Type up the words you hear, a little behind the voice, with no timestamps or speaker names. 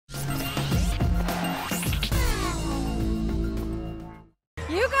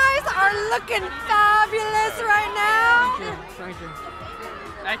You guys are looking fabulous right now. Thank you.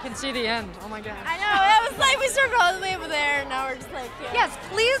 I can see the end. Oh my gosh. I know, it was like we started all the way over there and now we're just like, yeah. Yes,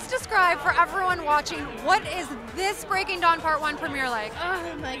 please describe for everyone watching, what is this Breaking Dawn Part 1 premiere like?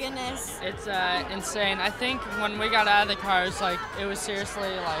 Oh my goodness. It's insane. I think when we got out of the cars, like, it was seriously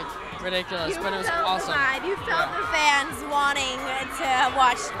like ridiculous, but it was awesome. You felt the fans wanting to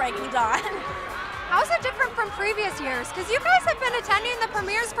watch Breaking Dawn. How's it different from previous years? Because you guys have been attending the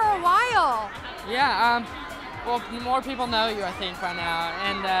premieres for a while. Yeah, well, more people know you, I think, by now,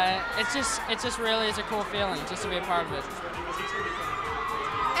 and it's just really is a cool feeling just to be a part of it.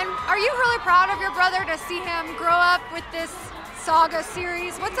 And are you really proud of your brother to see him grow up with this Saga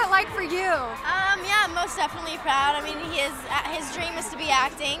series? What's it like for you? Yeah, most definitely proud. I mean, his dream is to be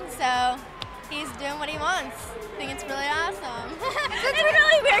acting, so he's doing what he wants. I think it's really awesome. It's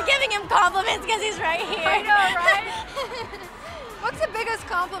really weird giving him compliments because he's right here. I know, right? What's the biggest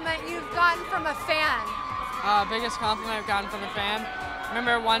compliment you've gotten from a fan? Biggest compliment I've gotten from a fan.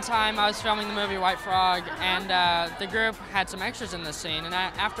 Remember one time I was filming the movie White Frog, and the group had some extras in the scene, and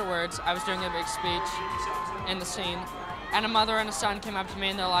afterwards I was doing a big speech in the scene, and a mother and a son came up to me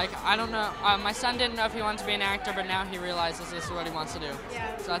and they're like, I don't know, my son didn't know if he wanted to be an actor, but now he realizes this is what he wants to do.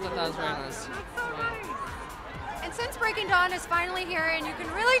 Yeah. So I thought that was very nice. And since Breaking Dawn is finally here and you can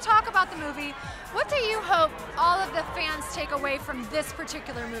really talk about the movie, what do you hope all of the fans take away from this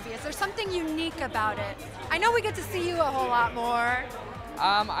particular movie? Is there something unique about it? I know we get to see you a whole lot more.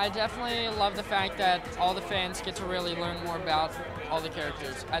 I definitely love the fact that all the fans get to really learn more about all the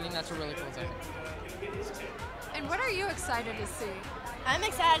characters. I think that's a really cool thing. And what are you excited to see? I'm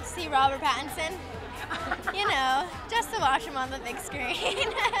excited to see Robert Pattinson. You know, just to watch him on the big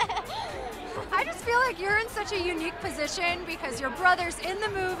screen. I just feel like you're in such a unique position because your brother's in the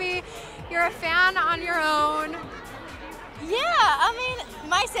movie, you're a fan on your own. Yeah, I mean,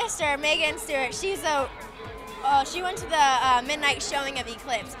 my sister, Megan Stewart, she went to the midnight showing of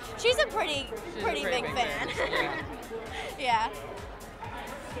Eclipse. She's a pretty big fan. Yeah.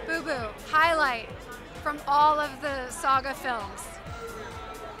 Booboo, highlight from all of the Saga films.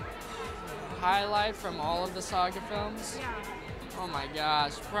 Highlight from all of the Saga films? Yeah. Oh my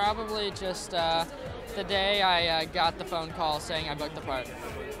gosh, probably just the day I got the phone call saying I booked the part.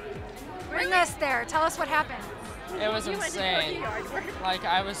 Bring us there. Tell us what happened. It was insane. Like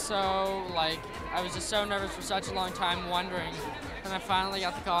I was just so nervous for such a long time, wondering. And I finally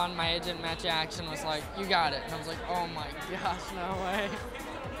got the call, and my agent Matt Jackson was like, "You got it." And I was like, "Oh my gosh, no way."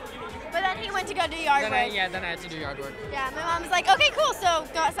 But then he went to go do yard work. Then I had to do yard work. Yeah, my mom was like, "Okay, cool. So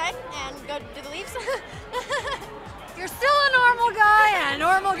go outside and go do the leaves." You're still a normal guy and a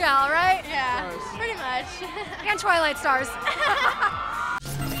normal gal, right? Yeah, pretty much. And Twilight stars.